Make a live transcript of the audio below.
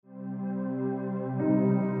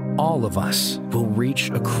All of us will reach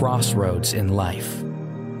a crossroads in life,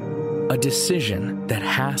 a decision that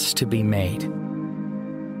has to be made.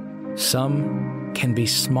 Some can be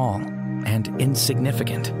small and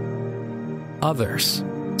insignificant. Others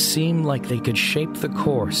seem like they could shape the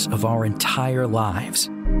course of our entire lives.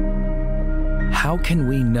 How can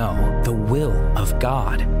we know the will of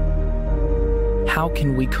God? How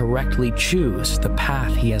can we correctly choose the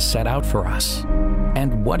path He has set out for us?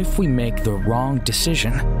 And what if we make the wrong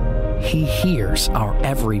decision? He hears our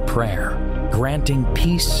every prayer, granting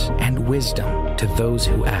peace and wisdom to those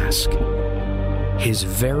who ask. His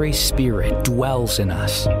very Spirit dwells in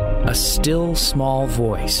us, a still small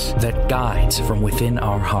voice that guides from within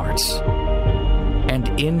our hearts. And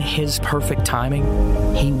in His perfect timing,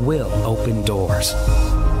 He will open doors.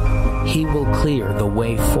 He will clear the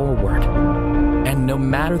way forward. And no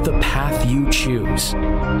matter the path you choose,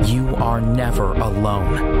 you are never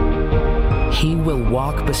alone. He will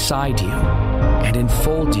walk beside you and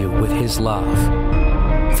enfold you with His love,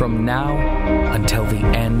 from now until the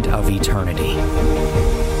end of eternity.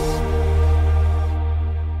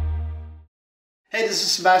 Hey, this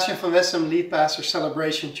is Sebastian van Wessem, lead pastor,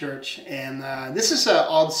 Celebration Church, and this is an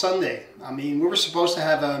odd Sunday. I mean, we were supposed to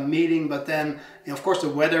have a meeting, but then, of course, the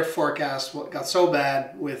weather forecast got so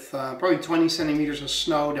bad with probably 20 centimeters of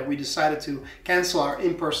snow that we decided to cancel our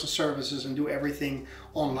in-person services and do everything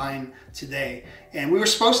online today. And we were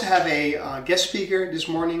supposed to have a guest speaker this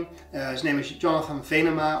morning. His name is Jonathan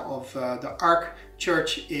Venema of the Ark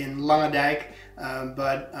Church in Langendijk,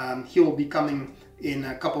 but he will be coming in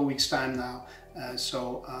a couple of weeks' time now.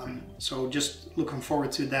 So just looking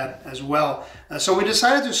forward to that as well. So we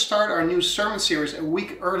decided to start our new sermon series a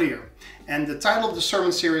week earlier. And the title of the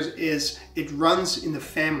sermon series is It Runs in the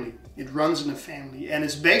Family. It Runs in the Family. And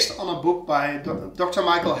it's based on a book by Dr.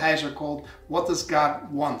 Michael Heiser called What Does God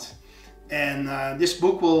Want? And this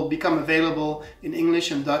book will become available in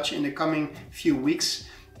English and Dutch in the coming few weeks.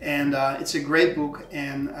 And it's a great book.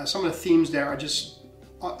 And some of the themes there are just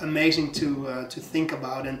amazing to think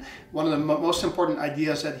about, and one of the most important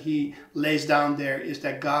ideas that he lays down there is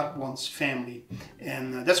that God wants family,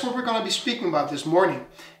 and that's what we're going to be speaking about this morning.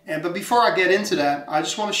 But before I get into that, I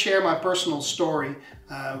just want to share my personal story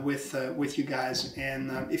with you guys.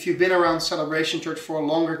 And if you've been around Celebration Church for a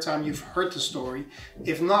longer time, you've heard the story.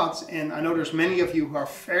 If not, and I know there's many of you who are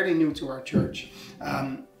fairly new to our church,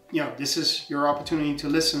 this is your opportunity to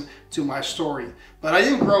listen to my story. But I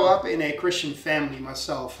didn't grow up in a Christian family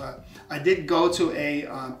myself. I did go to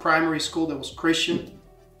a primary school that was Christian,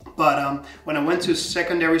 but when I went to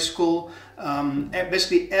secondary school,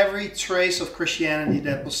 basically every trace of Christianity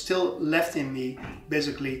that was still left in me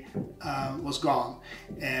basically was gone.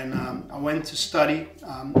 And I went to study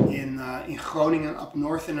in Groningen, up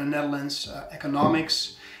north in the Netherlands,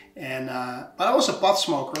 economics. But I was a pot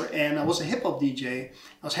smoker and I was a hip hop DJ.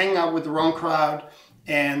 I was hanging out with the wrong crowd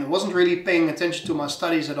and wasn't really paying attention to my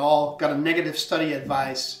studies at all. Got a negative study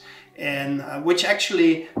advice, and which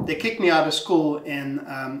actually they kicked me out of school, and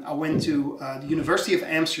I went to the University of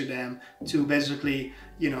Amsterdam to basically,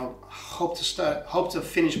 hope to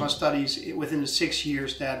finish my studies within the 6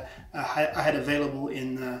 years that I had available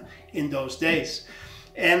in those days.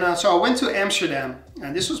 And so I went to Amsterdam,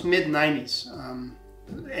 and this was mid-90s.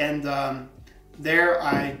 There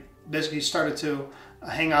I basically started to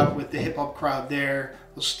hang out with the hip-hop crowd there.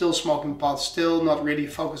 I was still smoking pot, still not really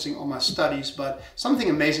focusing on my studies, but something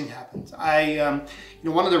amazing happened.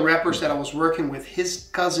 One of the rappers that I was working with, his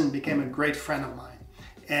cousin became a great friend of mine,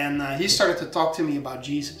 and he started to talk to me about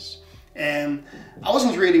Jesus. And I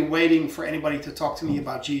wasn't really waiting for anybody to talk to me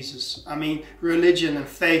about Jesus. I mean, religion and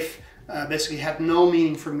faith basically had no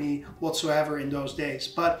meaning for me whatsoever in those days,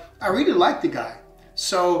 but I really liked the guy.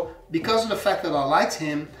 So because of the fact that I liked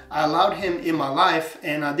him, I allowed him in my life,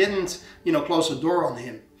 and I didn't, close the door on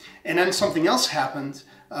him. And then something else happened.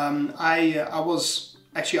 I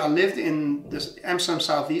lived in the Amsterdam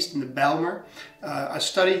Southeast, in the Bijlmer. I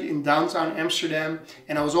studied in downtown Amsterdam,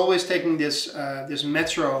 and I was always taking this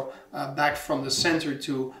metro back from the center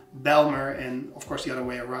to Bijlmer, and of course the other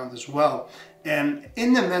way around as well. And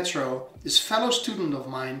in the metro, this fellow student of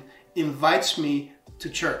mine invites me to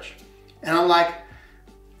church. And I'm like,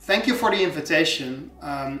 thank you for the invitation.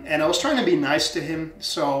 And I was trying to be nice to him.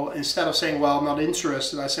 So instead of saying, well, I'm not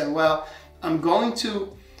interested, I said, well, I'm going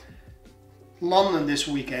to London this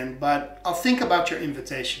weekend, but I'll think about your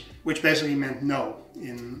invitation, which basically meant no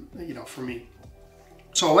for me.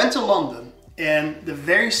 So I went to London, and the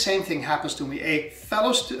very same thing happens to me. A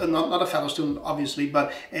fellow student, not a fellow student, obviously,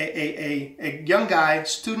 but a young guy,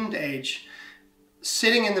 student age,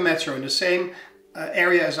 sitting in the metro in the same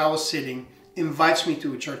area as I was sitting, invites me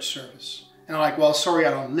to a church service. And I'm like, well, sorry,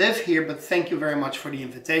 I don't live here, but thank you very much for the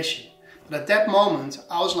invitation. But at that moment,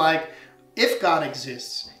 I was like, if God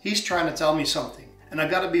exists, he's trying to tell me something. And I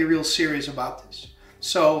got to be real serious about this.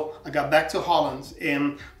 So I got back to Holland,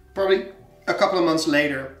 and probably a couple of months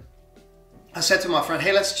later, I said to my friend,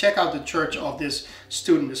 hey, let's check out the church of this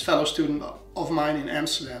student, this fellow student of mine in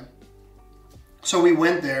Amsterdam. So we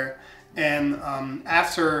went there, and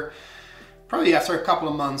after a couple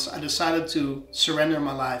of months, I decided to surrender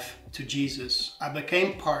my life to Jesus. I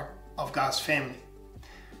became part of God's family.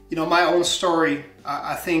 You know, my own story,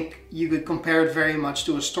 I think you could compare it very much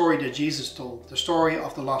to a story that Jesus told, the story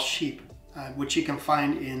of the lost sheep, which you can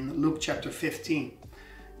find in Luke chapter 15.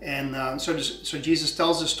 And so Jesus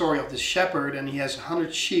tells the story of this shepherd, and he has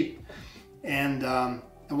 100 sheep, and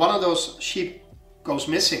one of those sheep goes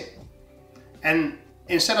missing. And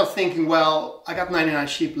instead of thinking, well, I got 99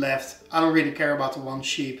 sheep left, I don't really care about the one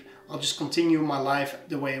sheep, I'll just continue my life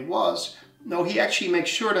the way it was. No, he actually makes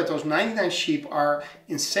sure that those 99 sheep are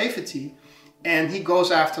in safety, and he goes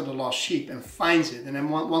after the lost sheep and finds it. And then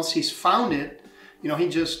once he's found it, you know, he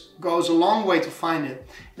just goes a long way to find it.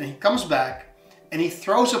 And he comes back and he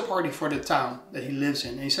throws a party for the town that he lives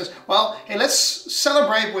in. And he says, well, hey, let's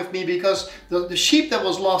celebrate with me because the sheep that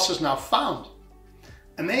was lost is now found.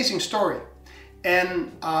 Amazing story.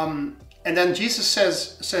 And then Jesus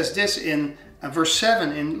says this in verse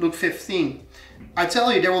 7 in Luke 15. I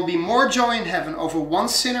tell you, there will be more joy in heaven over one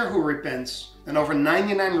sinner who repents than over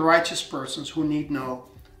 99 righteous persons who need no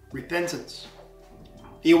repentance.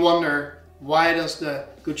 You wonder, why does the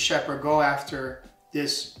good shepherd go after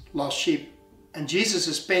this lost sheep? And Jesus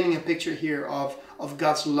is painting a picture here of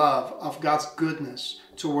God's love, of God's goodness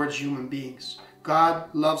towards human beings.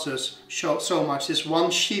 God loves us so much. This one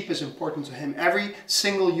sheep is important to him. Every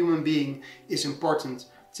single human being is important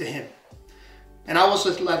to him. And I was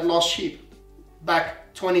that lost sheep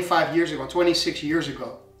back 25 years ago, 26 years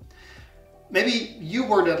ago. Maybe you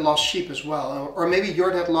were that lost sheep as well, or maybe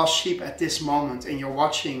you're that lost sheep at this moment and you're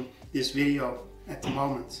watching this video at the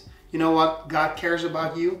moment. You know what? God cares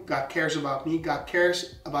about you. God cares about me. God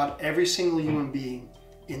cares about every single human being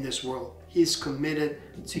in this world. He's committed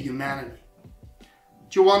to humanity.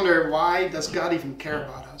 Do you wonder, why does God even care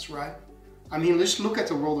about us, right? I mean, let's look at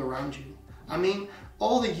the world around you. I mean,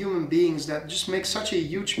 all the human beings that just make such a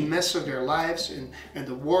huge mess of their lives, and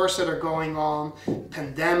the wars that are going on,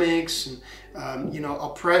 pandemics, and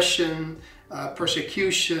oppression,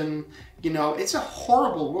 persecution. You know, it's a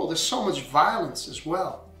horrible world. There's so much violence as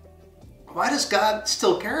well. Why does God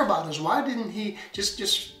still care about us? Why didn't he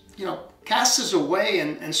just cast us away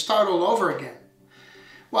and start all over again?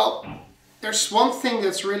 Well, there's one thing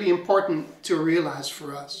that's really important to realize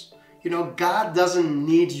for us. You know, God doesn't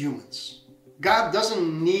need humans. God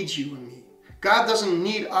doesn't need you and me. God doesn't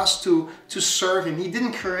need us to serve him. He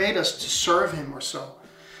didn't create us to serve him or so,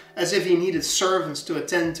 as if he needed servants to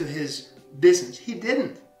attend to his business. He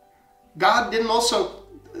didn't. God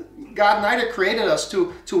neither created us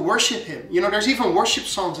to worship him. You know, there's even worship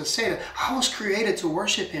songs that say that I was created to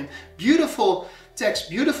worship him. Beautiful text,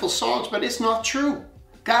 beautiful songs, but it's not true.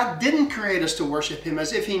 God didn't create us to worship him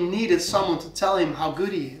as if he needed someone to tell him how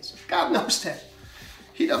good he is. God knows that.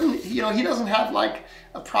 He doesn't have like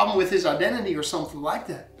a problem with his identity or something like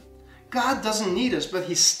that. God doesn't need us, but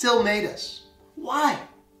he still made us. Why?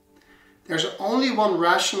 There's only one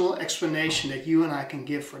rational explanation that you and I can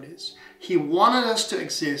give for this. He wanted us to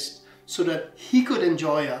exist so that he could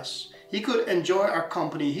enjoy us. He could enjoy our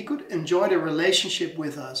company. He could enjoy the relationship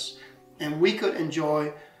with us. And we could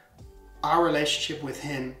enjoy our relationship with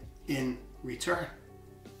him in return.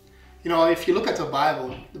 You know, if you look at the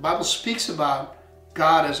Bible speaks about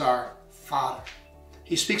God as our Father.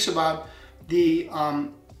 He speaks about the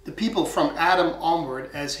people from Adam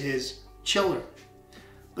onward as his children.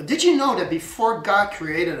 But did you know that before God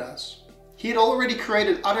created us, he had already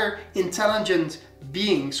created other intelligent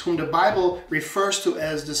beings whom the Bible refers to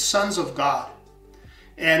as the sons of God?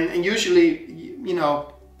 And usually, you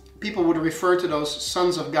know, people would refer to those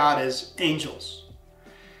sons of God as angels.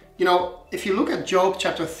 You know, if you look at Job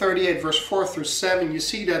chapter 38, verse 4 through 7, you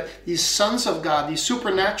see that these sons of God, these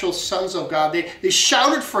supernatural sons of God, they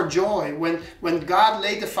shouted for joy when God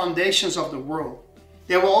laid the foundations of the world.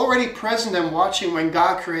 They were already present and watching when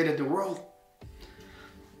God created the world.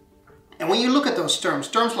 And when you look at those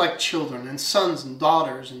terms like children and sons and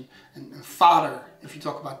daughters and father, if you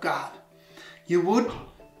talk about God, you would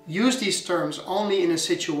use these terms only in a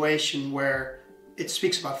situation where it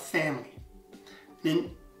speaks about family.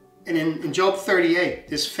 And in Job 38,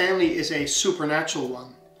 this family is a supernatural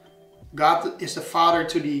one. God is the father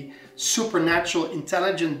to the supernatural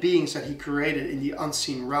intelligent beings that he created in the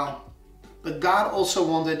unseen realm. But God also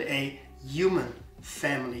wanted a human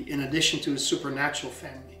family in addition to a supernatural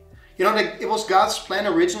family. You know, it was God's plan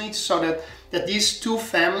originally so that these two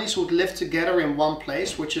families would live together in one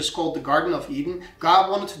place, which is called the Garden of Eden. God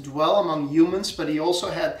wanted to dwell among humans, but he also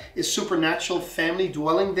had his supernatural family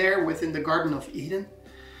dwelling there within the Garden of Eden.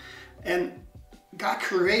 And God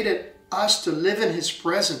created us to live in his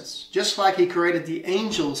presence, just like he created the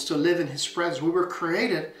angels to live in his presence. We were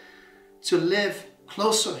created to live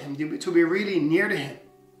close to him, to be really near to him.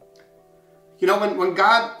 You know, when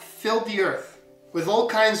God filled the earth with all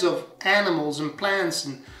kinds of animals and plants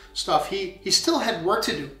and stuff, he still had work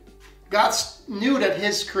to do. God knew that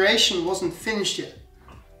his creation wasn't finished yet.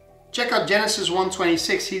 Check out Genesis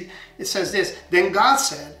 1:26. It says this, "Then God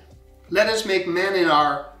said, let us make man in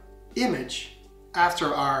our image,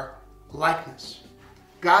 after our likeness."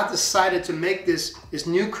 God decided to make this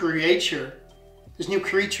new creature,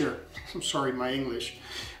 I'm sorry, my English,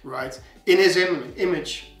 right? In his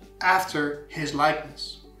image, after his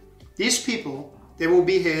likeness. These people, they will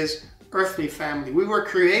be his earthly family. We were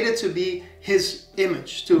created to be his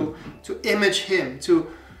image, to image him,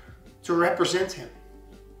 to represent him.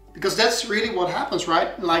 Because that's really what happens,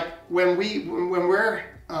 right? Like when we're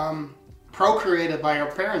procreated by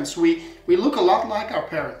our parents, we look a lot like our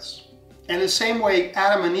parents. And the same way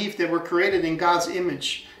Adam and Eve, they were created in God's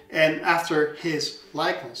image and after his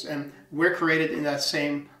likeness. And we're created in that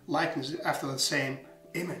same likeness, after the same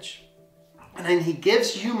image. And then he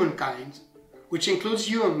gives humankind, which includes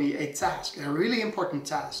you and me, a task, a really important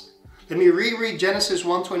task. Let me reread Genesis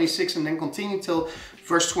 1:26 and then continue till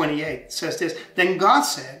verse 28. It says this, "Then God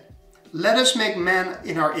said, let us make man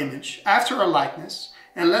in our image, after our likeness,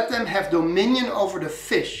 and let them have dominion over the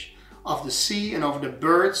fish of the sea, and over the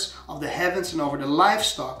birds of the heavens, and over the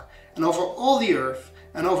livestock, and over all the earth,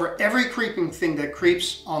 and over every creeping thing that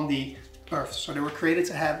creeps on the earth." So they were created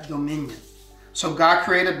to have dominion. So God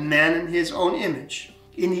created man in his own image.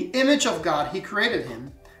 In the image of God, he created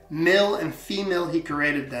him. Male and female, he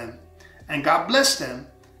created them. And God blessed them,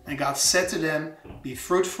 and God said to them, "Be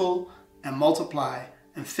fruitful and multiply,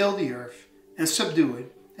 and fill the earth, and subdue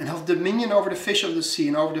it, and have dominion over the fish of the sea,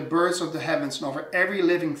 and over the birds of the heavens, and over every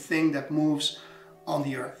living thing that moves on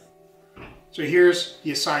the earth." So here's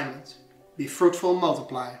the assignment. Be fruitful,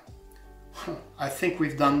 multiply. I think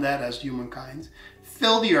we've done that as humankind.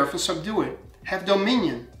 Fill the earth and subdue it. Have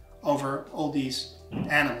dominion over all these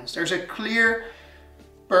animals. There's a clear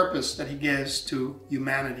purpose that he gives to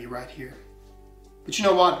humanity right here. But you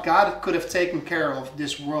know what? God could have taken care of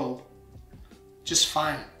this world just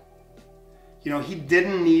fine. You know, he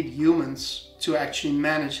didn't need humans to actually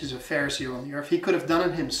manage his affairs here on the earth. He could have done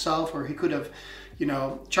it himself, or he could have,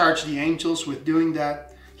 charged the angels with doing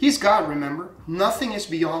that. He's God, remember? Nothing is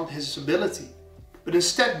beyond his ability. But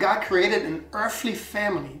instead, God created an earthly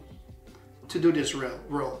family to do this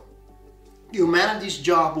role. Humanity's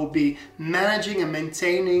job will be managing and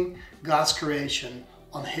maintaining God's creation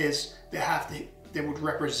on his behalf. They would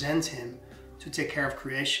represent him to take care of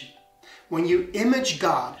creation. When you image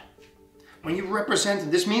God, when you represent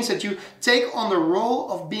him, this means that you take on the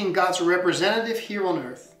role of being God's representative here on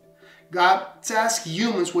earth. God tasked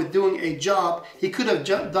humans with doing a job he could have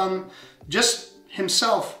done just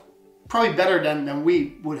himself, probably better than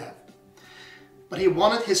we would have. But he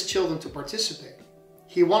wanted his children to participate.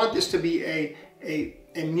 He wanted this to be a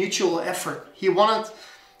mutual effort. He wanted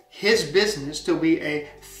his business to be a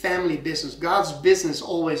family business. God's business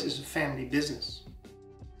always is a family business.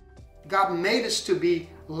 God made us to be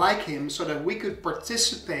like him so that we could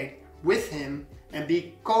participate with him and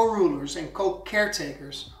be co-rulers and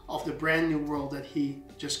co-caretakers of the brand new world that he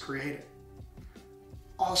just created.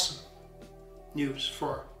 Awesome news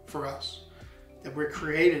for us, that we're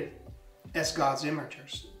created as God's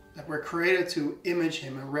imagers, that we're created to image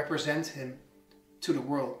him and represent him to the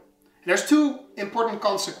world. And there's two important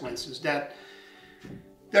consequences that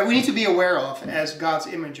we need to be aware of as God's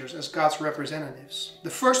imagers, as God's representatives. The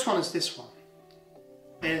first one is this one.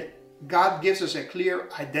 God gives us a clear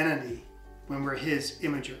identity when we're his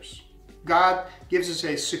imagers. God gives us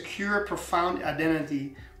a secure, profound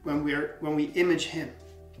identity when we image him.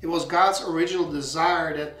 It was God's original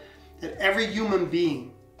desire that every human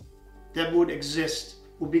being that would exist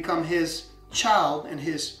would become his child and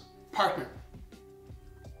his partner.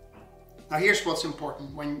 Now here's what's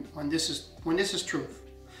important when this is truth.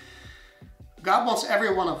 God wants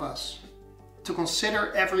every one of us to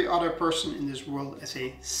consider every other person in this world as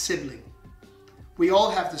a sibling. We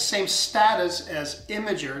all have the same status as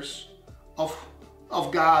imagers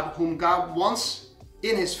of God, whom God wants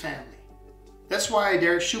in his family. That's why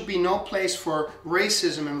there should be no place for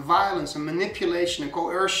racism and violence and manipulation and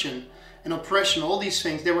coercion and oppression, all these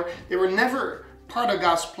things. They were never part of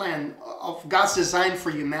God's plan, of God's design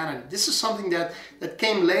for humanity. This is something that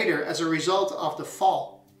came later as a result of the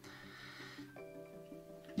fall.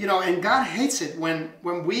 And God hates it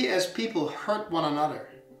when we as people hurt one another.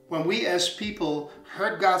 When we as people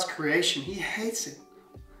hurt God's creation, He hates it.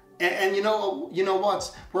 And you know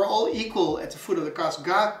what? We're all equal at the foot of the cross.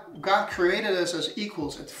 God created us as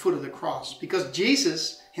equals at the foot of the cross, because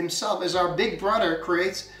Jesus Himself, as our big brother,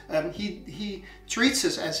 He treats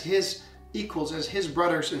us as His equals, as His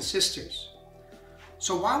brothers and sisters.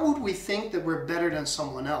 So why would we think that we're better than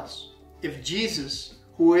someone else if Jesus,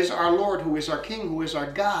 who is our Lord, who is our King, who is our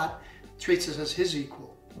God, treats us as His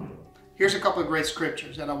equal? Here's a couple of great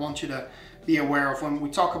scriptures that I want you to be aware of when we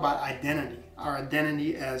talk about identity, our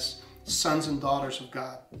identity as sons and daughters of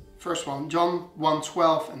God. First one, John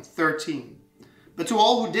 1:12 and 13. But to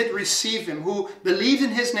all who did receive Him, who believed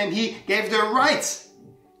in His name, He gave their rights.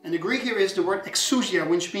 And the Greek here is the word exousia,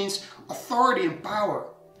 which means authority and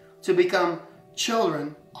power, to become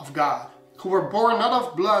children of God, who were born not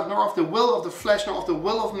of blood, nor of the will of the flesh, nor of the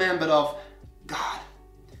will of man, but of God.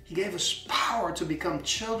 He gave us power to become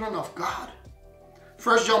children of God.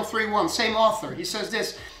 1 John 3:1, same author, he says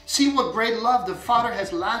this: see what great love the Father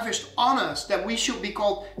has lavished on us, that we should be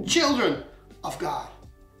called children of God.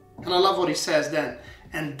 And I love what he says then.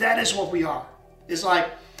 And that is what we are. It's like,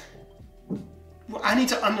 I need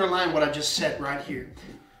to underline what I just said right here.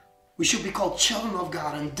 We should be called children of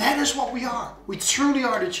God, and that is what we are. We truly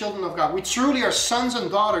are the children of God. We truly are sons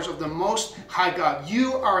and daughters of the Most High God.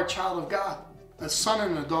 You are a child of God, a son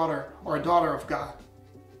and a daughter, or a daughter of God.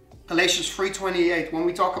 Galatians 3:28, when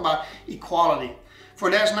we talk about equality. For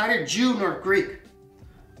there's neither Jew nor Greek.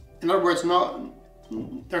 In other words,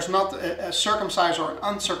 there's not a circumcised or an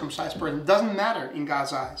uncircumcised person. It doesn't matter in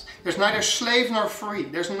God's eyes. There's neither slave nor free.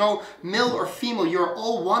 There's no male or female. You're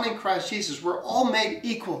all one in Christ Jesus. We're all made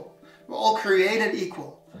equal. We're all created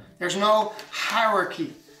equal. There's no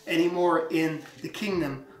hierarchy anymore in the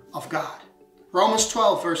kingdom of God. Romans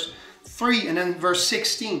 12, verse 3 and then verse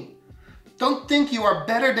 16. Don't think you are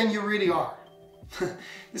better than you really are.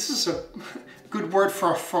 This is a good word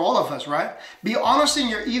for all of us, right? Be honest in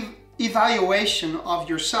your evaluation of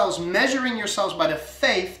yourselves, measuring yourselves by the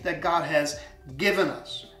faith that God has given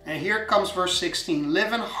us. And here comes verse 16.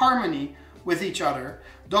 Live in harmony with each other.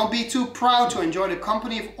 Don't be too proud to enjoy the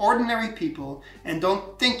company of ordinary people, and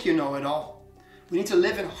don't think you know it all. We need to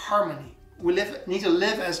live in harmony. We need to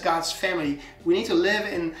live as God's family. We need to live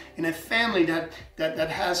in a family that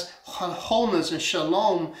has wholeness and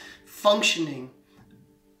shalom functioning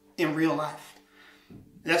in real life.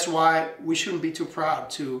 That's why we shouldn't be too proud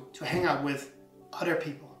to hang out with other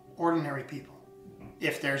people, ordinary people,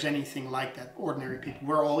 if there's anything like that, ordinary people.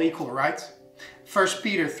 We're all equal, right? 1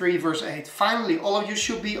 Peter 3 verse 8. Finally, all of you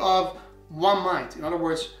should be of one mind. In other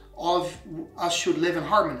words, all of us should live in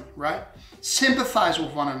harmony, right? Sympathize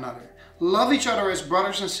with one another. Love each other as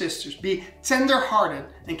brothers and sisters. Be tender-hearted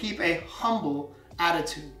and keep a humble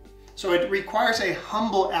attitude. So it requires a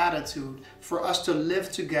humble attitude for us to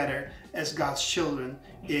live together as God's children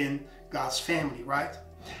in God's family, right?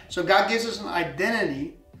 So God gives us an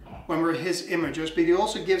identity when we're His imagers, but He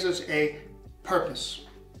also gives us a purpose.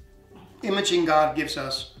 Imaging God gives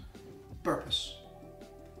us purpose.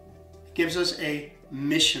 It gives us a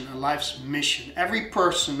mission, a life's mission. Every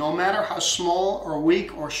person, no matter how small or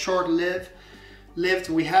weak or short-lived,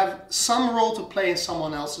 we have some role to play in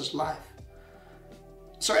someone else's life.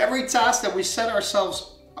 So every task that we set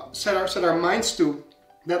our minds to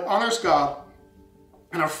that honors God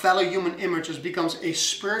and our fellow human imagers becomes a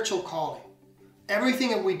spiritual calling. Everything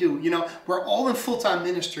that we do, we're all in full-time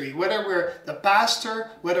ministry, whether we're the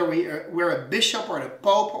pastor, whether we're a bishop or the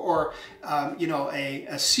pope or,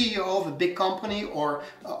 a CEO of a big company or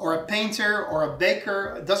a painter or a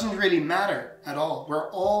baker. It doesn't really matter at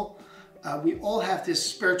all. We all have this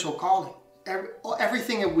spiritual calling.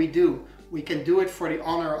 Everything that we do, we can do it for the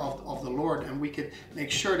honor of the Lord, and we can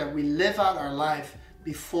make sure that we live out our life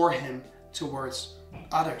before Him towards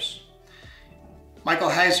others. Michael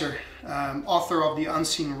Heiser, author of The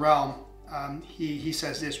Unseen Realm, he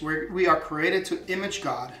says this: we are created to image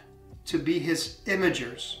God, to be His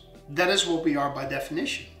imagers. That is what we are by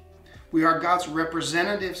definition. We are God's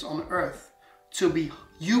representatives on earth. To be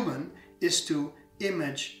human is to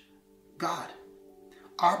image God.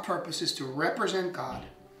 Our purpose is to represent God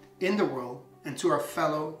in the world and to our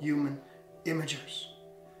fellow human imagers.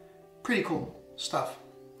 Pretty cool stuff.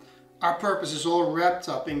 Our purpose is all wrapped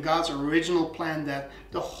up in God's original plan that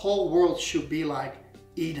the whole world should be like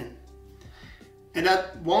Eden. And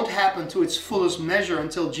that won't happen to its fullest measure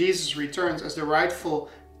until Jesus returns as the rightful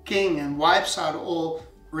King and wipes out all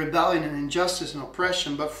rebellion and injustice and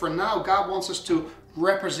oppression. But for now, God wants us to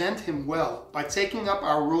represent him well by taking up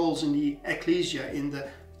our roles in the ecclesia, in the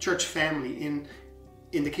church family, in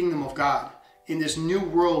the kingdom of God, in this new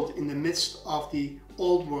world in the midst of the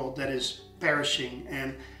old world that is perishing.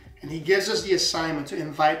 And he gives us the assignment to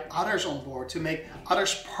invite others on board, to make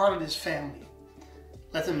others part of his family.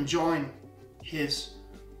 Let them join his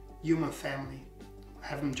human family.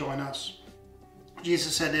 Have them join us.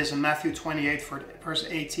 Jesus said this in Matthew 28, verse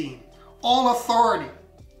 18. All authority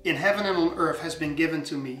in heaven and on earth has been given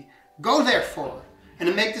to me. Go therefore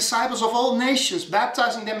and make disciples of all nations,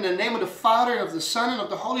 baptizing them in the name of the Father, and of the Son, and of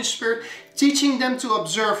the Holy Spirit, teaching them to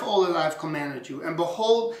observe all that I have commanded you. And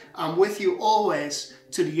behold, I'm with you always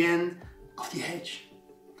to the end of the age.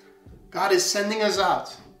 God is sending us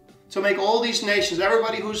out to make all these nations,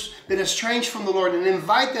 everybody who's been estranged from the Lord, and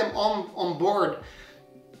invite them on board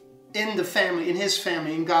in the family, in his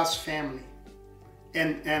family, in God's family.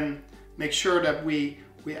 And make sure that we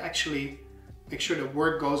actually make sure the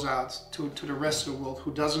word goes out to the rest of the world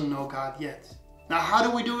who doesn't know God yet. Now, how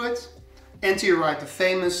do we do it? N.T. Wright, the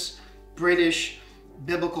famous British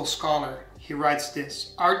biblical scholar, he writes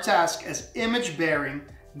this: our task as image-bearing,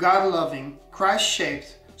 God-loving,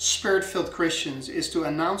 Christ-shaped, Spirit-filled Christians is to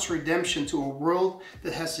announce redemption to a world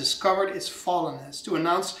that has discovered its fallenness, to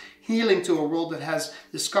announce healing to a world that has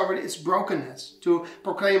discovered its brokenness, to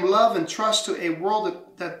proclaim love and trust to a world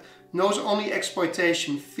that knows only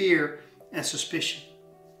exploitation, fear, and suspicion.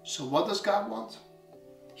 So what does God want?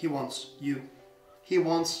 He wants you. He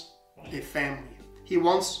wants a family. He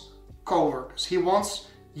wants co-workers. He wants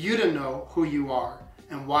you to know who you are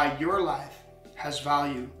and why your life has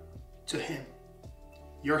value to him.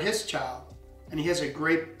 You're his child, and he has a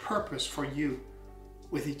great purpose for you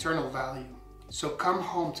with eternal value. So come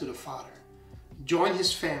home to the Father. Join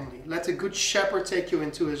his family. Let the Good Shepherd take you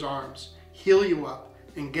into his arms, heal you up,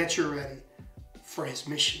 and get you ready for his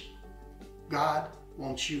mission. God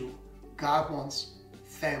wants you. God wants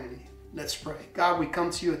family. Let's pray. God, we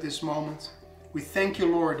come to you at this moment. We thank you,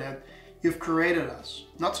 Lord, that you've created us,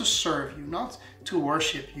 not to serve you, not to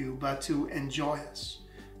worship you, but to enjoy us,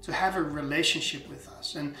 to have a relationship with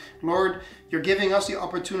us. And Lord, you're giving us the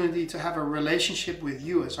opportunity to have a relationship with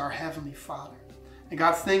you as our Heavenly Father. And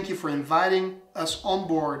God, thank you for inviting us on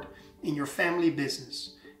board in your family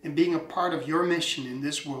business and being a part of your mission in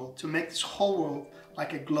this world to make this whole world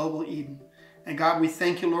like a global Eden. And God, we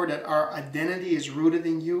thank you, Lord, that our identity is rooted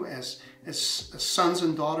in you as sons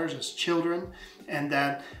and daughters, as children, and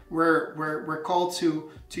that we're called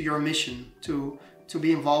to your mission, to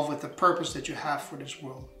be involved with the purpose that you have for this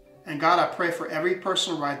world. And God, I pray for every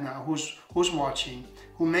person right now who's watching,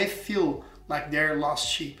 who may feel like they're lost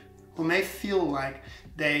sheep, who may feel like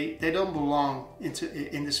they don't belong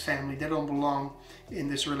in this family, they don't belong in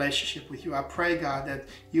this relationship with you. I pray, God, that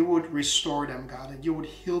you would restore them, God, that you would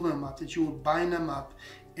heal them up, that you would bind them up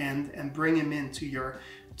and bring them into your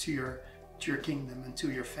kingdom and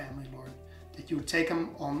to your family, Lord. That you would take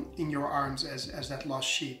them on in your arms as that lost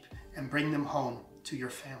sheep and bring them home to your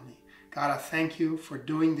family. God, I thank you for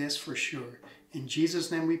doing this for sure. In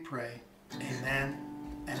Jesus' name we pray. Amen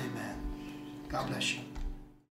and amen. God bless you.